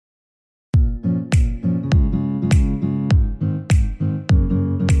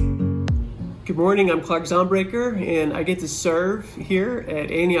Good morning, I'm Clark Zombreaker, and I get to serve here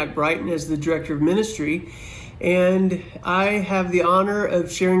at Antioch Brighton as the Director of Ministry. And I have the honor of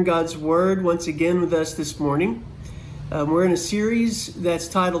sharing God's Word once again with us this morning. We're in a series that's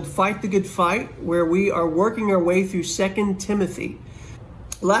titled Fight the Good Fight, where we are working our way through 2 Timothy.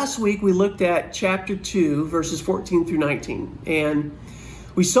 Last week we looked at chapter 2, verses 14 through 19, and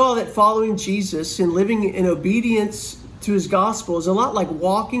we saw that following Jesus and living in obedience to his gospel is a lot like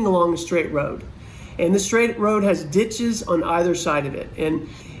walking along a straight road. And the straight road has ditches on either side of it. And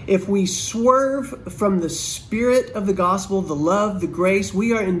if we swerve from the spirit of the gospel, the love, the grace,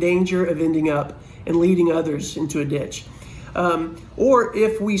 we are in danger of ending up and leading others into a ditch. Or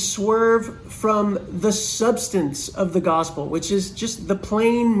if we swerve from the substance of the gospel, which is just the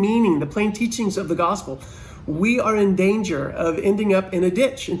plain meaning, the plain teachings of the gospel, we are in danger of ending up in a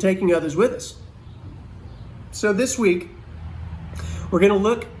ditch and taking others with us. So this week, we're going to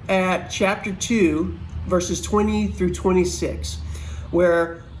look at chapter 2, verses 20 through 26,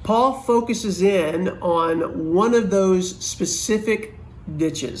 where Paul focuses in on one of those specific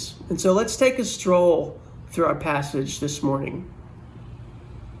ditches. And so let's take a stroll through our passage this morning.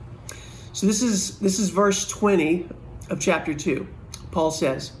 So this is verse 20 of chapter 2. Paul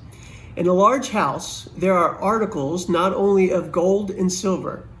says, "In a large house there are articles not only of gold and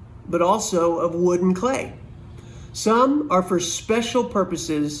silver, but also of wood and clay. Some are for special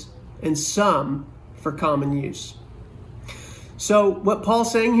purposes and some for common use." So what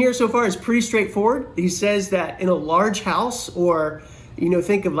Paul's saying here so far is pretty straightforward. He says that in a large house, or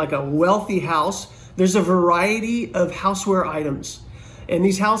think of like a wealthy house, there's a variety of houseware items. And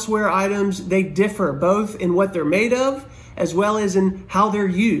these houseware items, they differ both in what they're made of as well as in how they're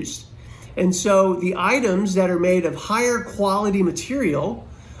used. And so the items that are made of higher quality material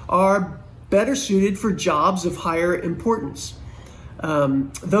are better suited for jobs of higher importance.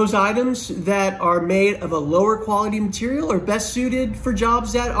 Those items that are made of a lower quality material are best suited for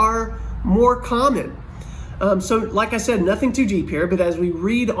jobs that are more common. So like I said, nothing too deep here, but as we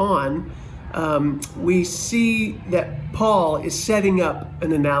read on, we see that Paul is setting up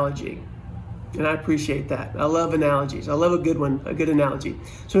an analogy. And I appreciate that. I love analogies. I love a good one, a good analogy.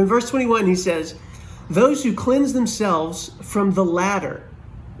 So in verse 21, he says, "Those who cleanse themselves from the latter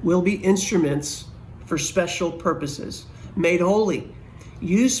will be instruments for special purposes, made holy,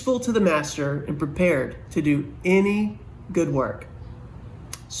 useful to the master, and prepared to do any good work."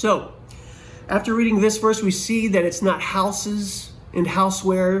 So, after reading this verse, we see that it's not houses and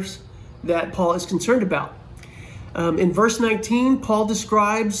housewares that Paul is concerned about. In verse 19, Paul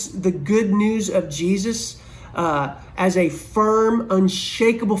describes the good news of Jesus as a firm,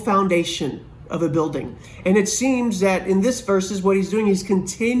 unshakable foundation of a building. And it seems that in this verses, what he's doing, he's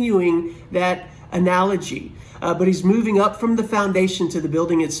continuing that analogy. But he's moving up from the foundation to the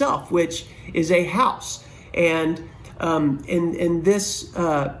building itself, which is a house. And in this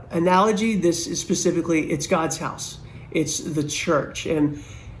analogy, this is specifically, it's God's house. It's the church. And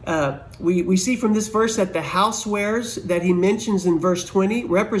we see from this verse that the housewares that he mentions in verse 20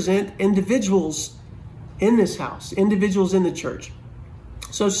 represent individuals in this house, individuals in the church.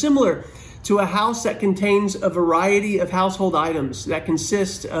 So similar to a house that contains a variety of household items that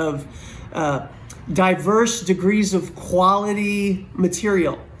consist of diverse degrees of quality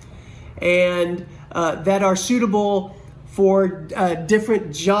material and that are suitable for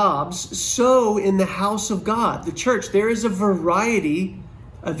different jobs, so in the house of God, the church, there is a variety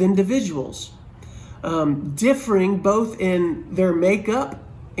of individuals, differing both in their makeup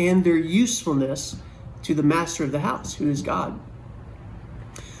and their usefulness to the master of the house, who is God.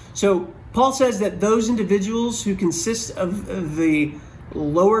 So Paul says that those individuals who consist of the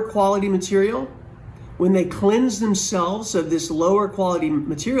lower quality material, when they cleanse themselves of this lower quality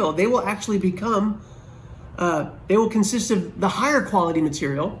material, they will actually they will consist of the higher quality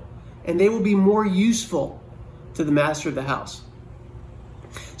material, and they will be more useful to the master of the house.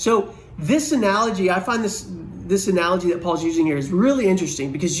 So this analogy, I find this analogy that Paul's using here is really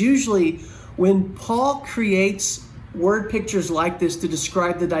interesting, because usually when Paul creates word pictures like this to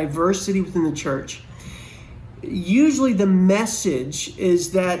describe the diversity within the church, usually the message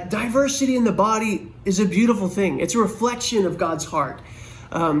is that diversity in the body is a beautiful thing. It's a reflection of God's heart.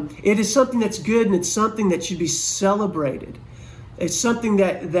 It is something that's good, and it's something that should be celebrated. It's something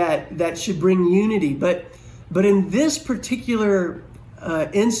that should bring unity. But in this particular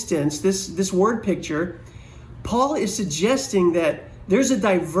instance, this word picture, Paul is suggesting that there's a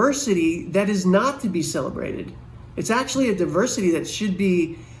diversity that is not to be celebrated. It's actually a diversity that should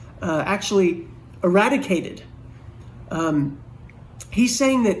be actually eradicated. He's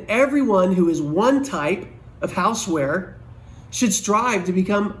saying that everyone who is one type of houseware should strive to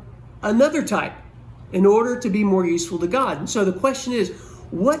become another type in order to be more useful to God. And so the question is,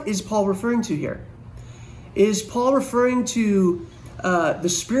 what is Paul referring to here? Is Paul referring to the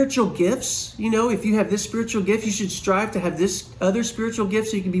spiritual gifts? You know, if you have this spiritual gift, you should strive to have this other spiritual gift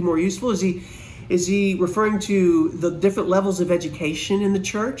so you can be more useful. Is he referring to the different levels of education in the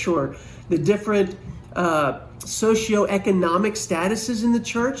church, or the different socioeconomic statuses in the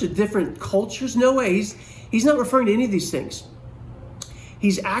church, the different cultures? No way. He's not referring to any of these things.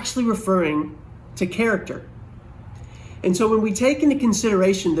 He's actually referring to character. And so when we take into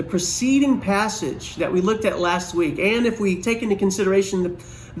consideration the preceding passage that we looked at last week, and if we take into consideration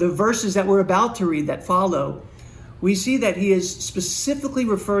the verses that we're about to read that follow, we see that he is specifically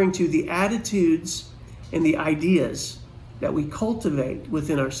referring to the attitudes and the ideas that we cultivate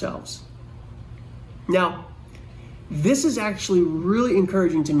within ourselves. Now, this is actually really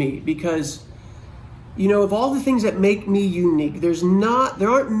encouraging to me because, you know, of all the things that make me unique, there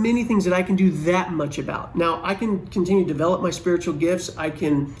aren't many things that I can do that much about. Now, I can continue to develop my spiritual gifts. I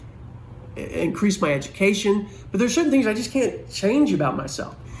can increase my education, but there's certain things I just can't change about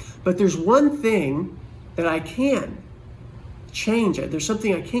myself. But there's one thing that I can change. There's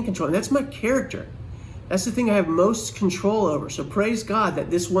something I can control, and that's my character. That's the thing I have most control over. So praise God that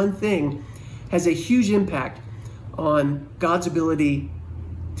this one thing has a huge impact on God's ability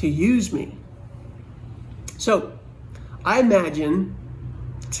to use me. So I imagine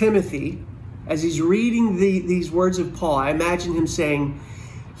Timothy, as he's reading these words of Paul, I imagine him saying,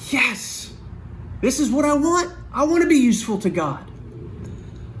 yes, this is what I want. I want to be useful to God.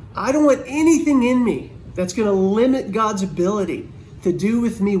 I don't want anything in me that's going to limit God's ability to do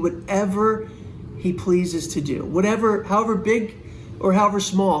with me whatever he pleases to do, however big or however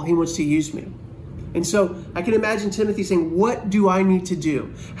small he wants to use me. And so I can imagine Timothy saying, what do I need to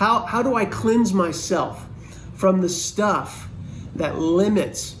do? How do I cleanse myself from the stuff that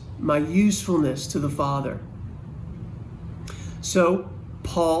limits my usefulness to the Father? So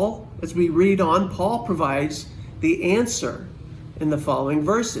Paul, as we read on, Paul provides the answer in the following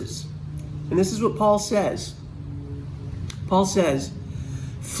verses. And this is what Paul says. Paul says,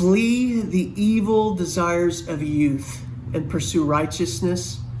 flee the evil desires of youth and pursue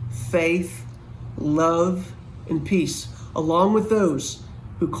righteousness, faith, love, and peace, along with those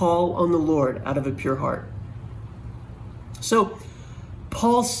who call on the Lord out of a pure heart. So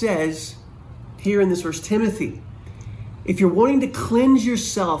Paul says here in this verse, Timothy, if you're wanting to cleanse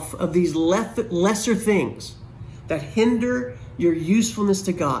yourself of these lesser things that hinder your usefulness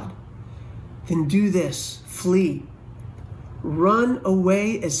to God, then do this, flee. Run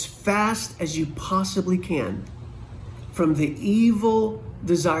away as fast as you possibly can from the evil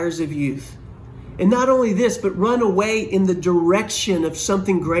desires of youth. And not only this, but run away in the direction of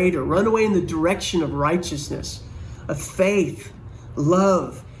something greater. Run away in the direction of righteousness, of faith,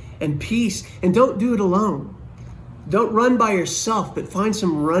 love, and peace. And don't do it alone. Don't run by yourself, but find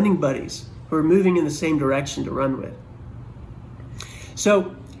some running buddies who are moving in the same direction to run with.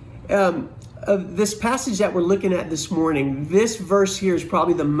 So, this passage that we're looking at this morning, this verse here is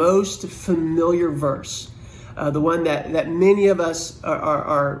probably the most familiar verse. The one that many of us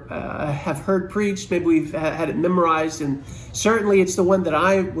have heard preached. Maybe we've had it memorized, and certainly it's the one that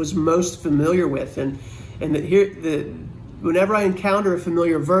I was most familiar with. And whenever I encounter a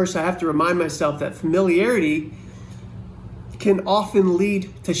familiar verse, I have to remind myself that familiarity can often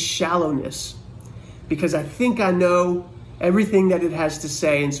lead to shallowness, because I think I know everything that it has to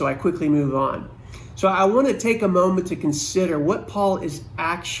say, and so I quickly move on. So I want to take a moment to consider what Paul is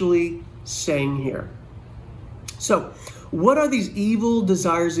actually saying here. So, what are these evil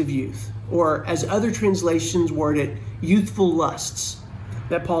desires of youth, or as other translations word it, youthful lusts,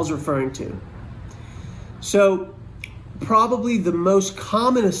 that Paul's referring to? So, probably the most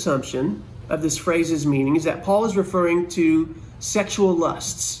common assumption of this phrase's meaning is that Paul is referring to sexual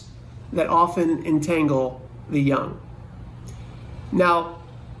lusts that often entangle the young. Now,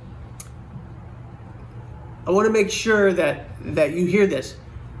 I want to make sure that you hear this.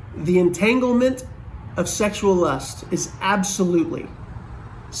 The entanglement of sexual lust is absolutely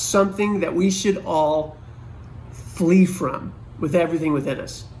something that we should all flee from with everything within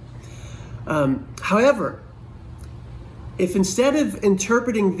us. However, if instead of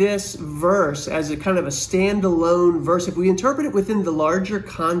interpreting this verse as a kind of a standalone verse, if we interpret it within the larger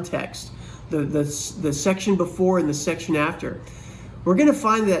context, the section before and the section after, we're going to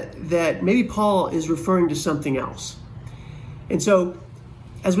find that maybe Paul is referring to something else. And so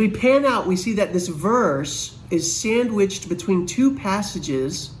as we pan out, we see that this verse is sandwiched between two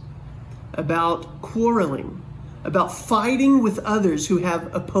passages about quarreling, about fighting with others who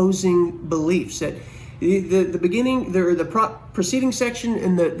have opposing beliefs. That The beginning, the preceding section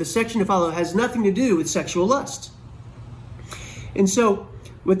and the section to follow has nothing to do with sexual lust. And so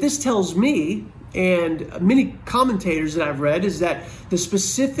what this tells me, and many commentators that I've read, is that the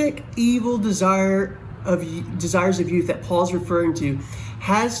specific evil desires of youth that Paul's referring to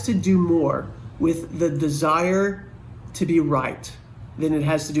has to do more with the desire to be right than it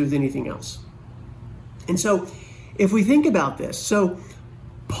has to do with anything else. And so if we think about this, so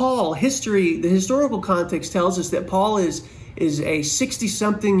Paul, the historical context tells us that Paul is a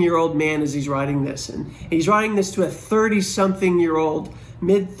 60-something-year-old man as he's writing this. And he's writing this to a 30-something-year-old,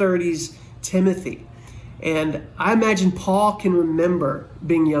 mid-30s Timothy. And I imagine Paul can remember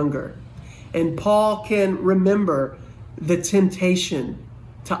being younger. And Paul can remember the temptation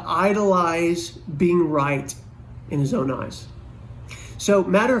to idolize being right in his own eyes. So,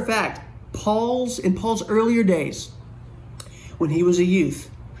 matter of fact, in Paul's earlier days, when he was a youth,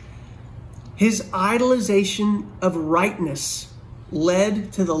 his idolization of rightness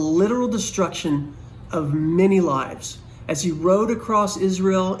led to the literal destruction of many lives as he rode across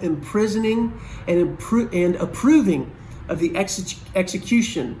Israel, imprisoning and approving of the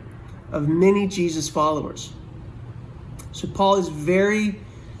execution of many Jesus followers. So Paul is very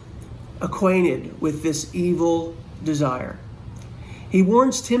acquainted with this evil desire. He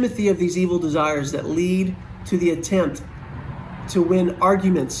warns Timothy of these evil desires that lead to the attempt to win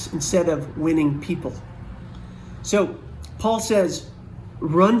arguments instead of winning people. So Paul says,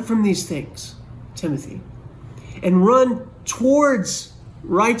 run from these things, Timothy, and run towards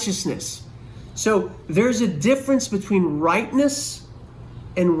righteousness. So there's a difference between rightness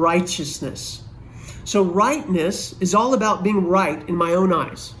and righteousness. So rightness is all about being right in my own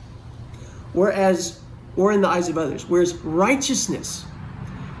eyes, or in the eyes of others. Whereas righteousness,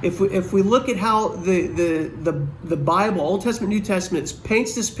 if we look at how the Bible, Old Testament, New Testament,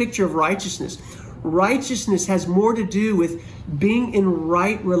 paints this picture of righteousness, righteousness has more to do with being in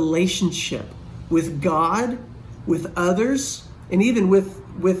right relationship with God, with others, and even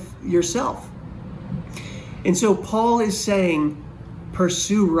with yourself. And so Paul is saying,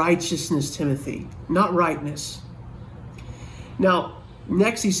 pursue righteousness, Timothy, not rightness. Now,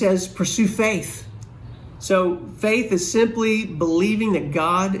 next he says, pursue faith. So faith is simply believing that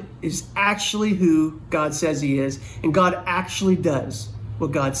God is actually who God says he is, and God actually does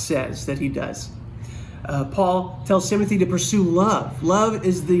what God says that he does. Paul tells Timothy to pursue love. Love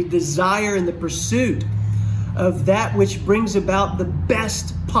is the desire and the pursuit of that which brings about the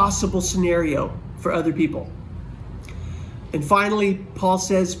best possible scenario for other people. And finally, Paul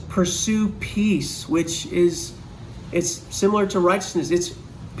says, pursue peace, which it's similar to righteousness.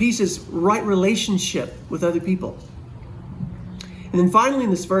 Peace is right relationship with other people. And then finally in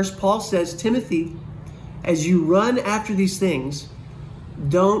this verse, Paul says, Timothy, as you run after these things,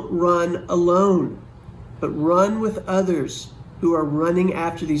 don't run alone, but run with others who are running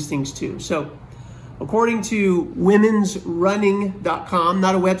after these things too. So according to womensrunning.com,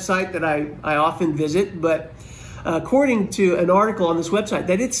 not a website that I often visit, but according to an article on this website,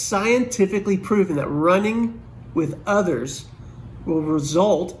 that it's scientifically proven that running with others will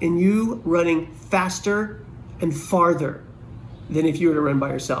result in you running faster and farther than if you were to run by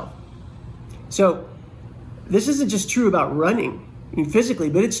yourself. So this isn't just true about running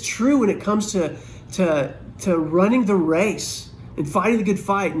physically, but it's true when it comes to running the race and fighting the good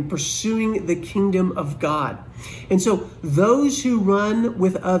fight and pursuing the kingdom of God. And so those who run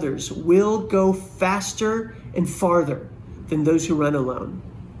with others will go faster and farther than those who run alone.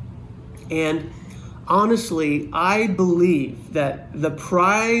 And honestly, I believe that the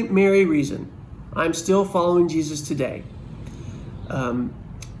primary reason I'm still following Jesus today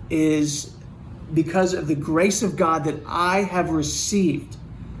is because of the grace of God that I have received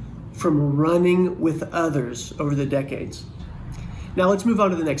from running with others over the decades. Now let's move on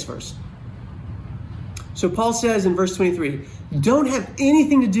to the next verse. So Paul says in verse 23, don't have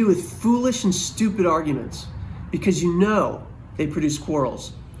anything to do with foolish and stupid arguments, because you know they produce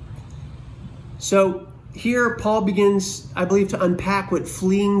quarrels. So here Paul begins, I believe, to unpack what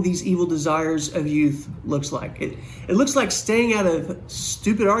fleeing these evil desires of youth looks like. It looks like staying out of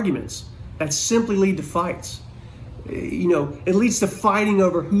stupid arguments that simply lead to fights. It leads to fighting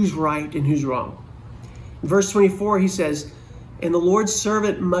over who's right and who's wrong. In verse 24, he says, and the Lord's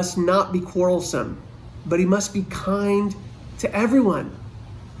servant must not be quarrelsome, but he must be kind to everyone,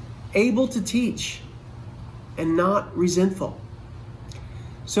 able to teach, and not resentful.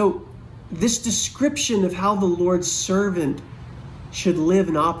 So this description of how the Lord's servant should live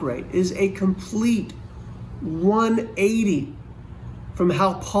and operate is a complete 180 from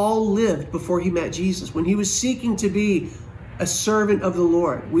how Paul lived before he met Jesus. When he was seeking to be a servant of the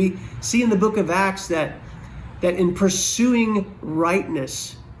Lord. We see in the book of Acts that in pursuing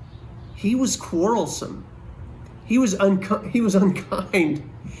rightness, he was quarrelsome. He was unkind.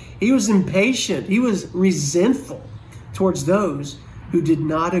 He was impatient. He was resentful towards those who did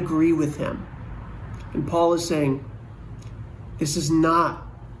not agree with him. And Paul is saying, this is not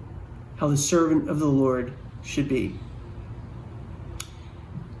how the servant of the Lord should be.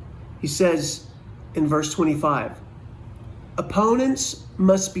 He says in verse 25, opponents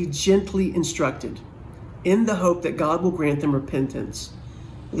must be gently instructed in the hope that God will grant them repentance,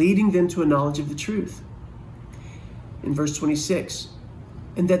 leading them to a knowledge of the truth. In verse 26,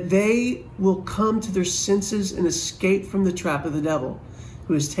 and that they will come to their senses and escape from the trap of the devil,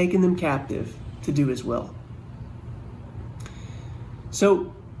 who has taken them captive to do his will.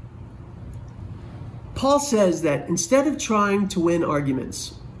 So, Paul says that instead of trying to win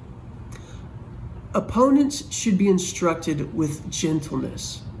arguments, opponents should be instructed with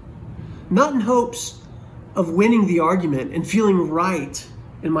gentleness, not in hopes of winning the argument and feeling right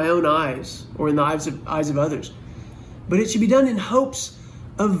in my own eyes or in the eyes of others, but it should be done in hopes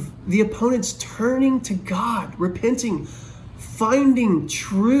of the opponents turning to God, repenting, finding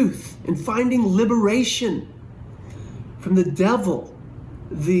truth, and finding liberation from the devil,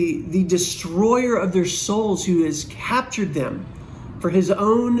 the destroyer of their souls, who has captured them for his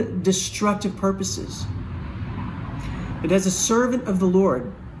own destructive purposes. And as a servant of the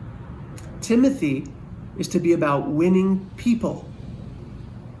Lord, Timothy is to be about winning people,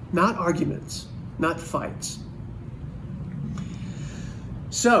 not arguments, not fights.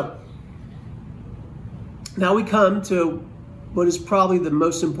 So, now we come to what is probably the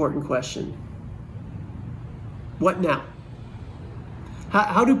most important question. What now?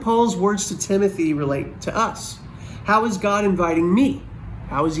 How do Paul's words to Timothy relate to us? How is God inviting me?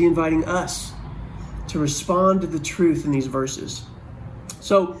 How is he inviting us to respond to the truth in these verses?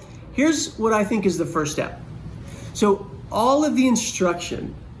 So here's what I think is the first step. So all of the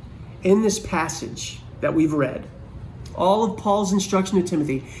instruction in this passage that we've read, all of Paul's instruction to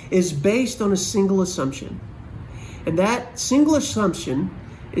Timothy, is based on a single assumption. And that single assumption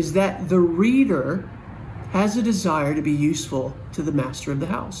is that the reader has a desire to be useful to the master of the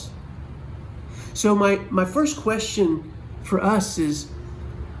house. So my first question for us is,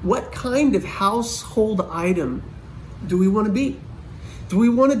 what kind of household item do we want to be? Do we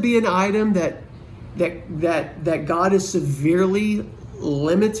want to be an item that God is severely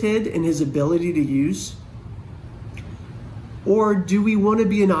limited in his ability to use? Or do we want to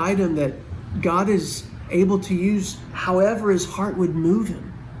be an item that God is able to use however his heart would move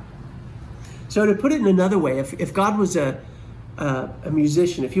him? So to put it in another way, if God was a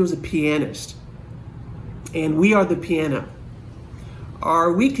musician, if he was a pianist, and we are the piano,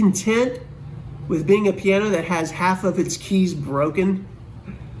 are we content with being a piano that has half of its keys broken?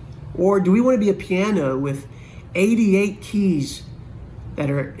 Or do we want to be a piano with 88 keys that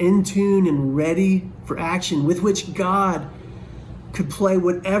are in tune and ready for action, with which God could play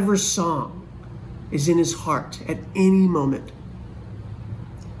whatever song is in his heart at any moment?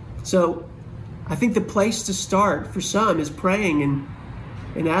 So I think the place to start for some is praying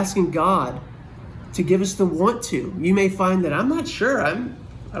and asking God to give us the want to. You may find that I'm not sure. I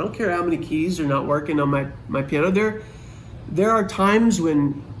don't care how many keys are not working on my piano. There are times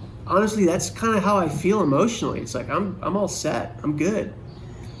when, honestly, that's kind of how I feel emotionally. It's like I'm all set. I'm good.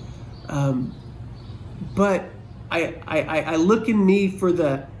 But I look in me for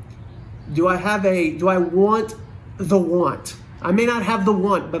do I want the want? I may not have the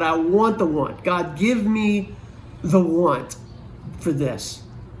want, but I want the want. God, give me the want for this.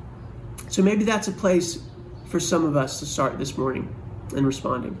 So maybe that's a place for some of us to start this morning in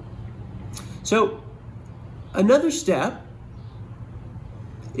responding. So another step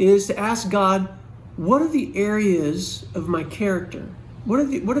is to ask God, what are the areas of my character? What are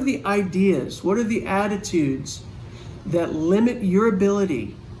the ideas? What are the attitudes that limit your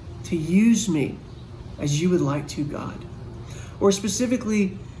ability to use me as you would like to, God? Or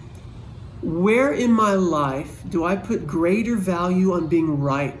specifically, where in my life do I put greater value on being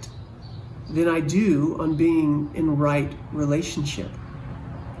right than I do on being in right relationship?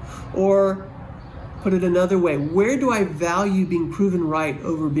 Or put it another way, where do I value being proven right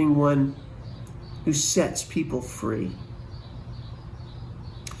over being one who sets people free?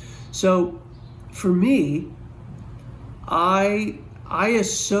 So for me, I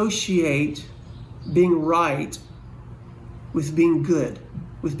associate being right with being good,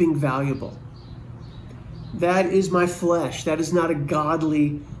 with being valuable. That is my flesh. That is not a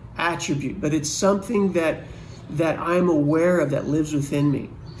godly attribute, but it's something that I'm aware of that lives within me.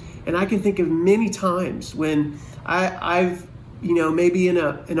 And I can think of many times when I've maybe in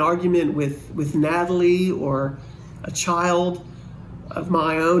an argument with Natalie or a child of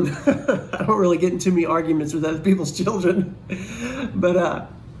my own. I don't really get into many arguments with other people's children, but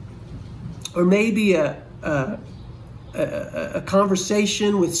or maybe a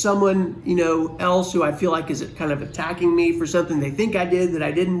conversation with someone else who I feel like is kind of attacking me for something they think I did that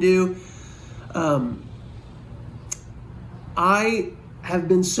I didn't do. I have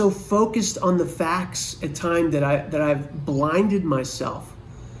been so focused on the facts at times that I've blinded myself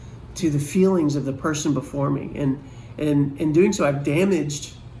to the feelings of the person before me, and in doing so, I've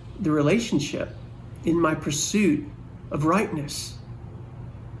damaged the relationship in my pursuit of rightness.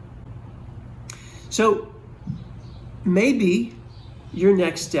 So maybe your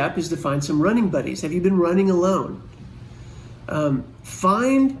next step is to find some running buddies. Have you been running alone?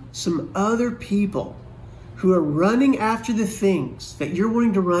 Find some other people who are running after the things that you're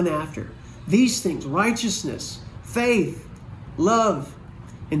wanting to run after. These things: righteousness, faith, love,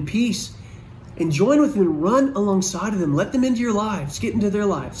 and peace. And join with them and run alongside of them. Let them into your lives. Get into their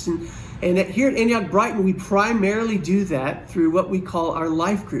lives. And here at Antioch Brighton, we primarily do that through what we call our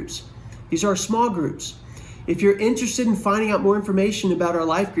life groups. These are small groups. If you're interested in finding out more information about our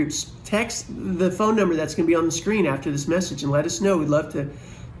life groups, text the phone number that's going to be on the screen after this message and let us know. We'd love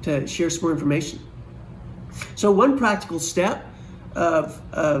to share some more information. So one practical step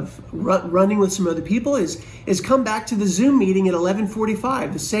of running with some other people is come back to the Zoom meeting at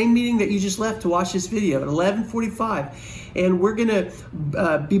 11:45, the same meeting that you just left to watch this video at 11:45. And we're going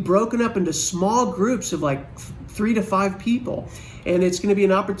to be broken up into small groups of like 3 to 5 people. And it's going to be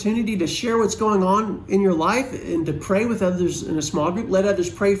an opportunity to share what's going on in your life and to pray with others in a small group. Let others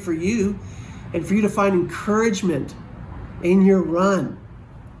pray for you and for you to find encouragement in your run.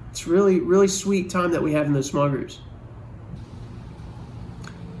 It's really, really sweet time that we have in those small groups.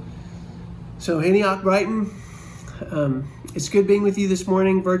 So Antioch Brighton, it's good being with you this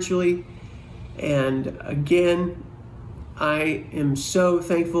morning virtually. And again, I am so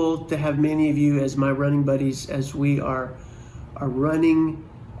thankful to have many of you as my running buddies as we are running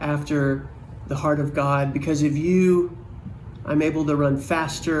after the heart of God. Because of you, I'm able to run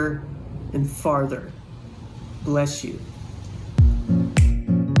faster and farther. Bless you.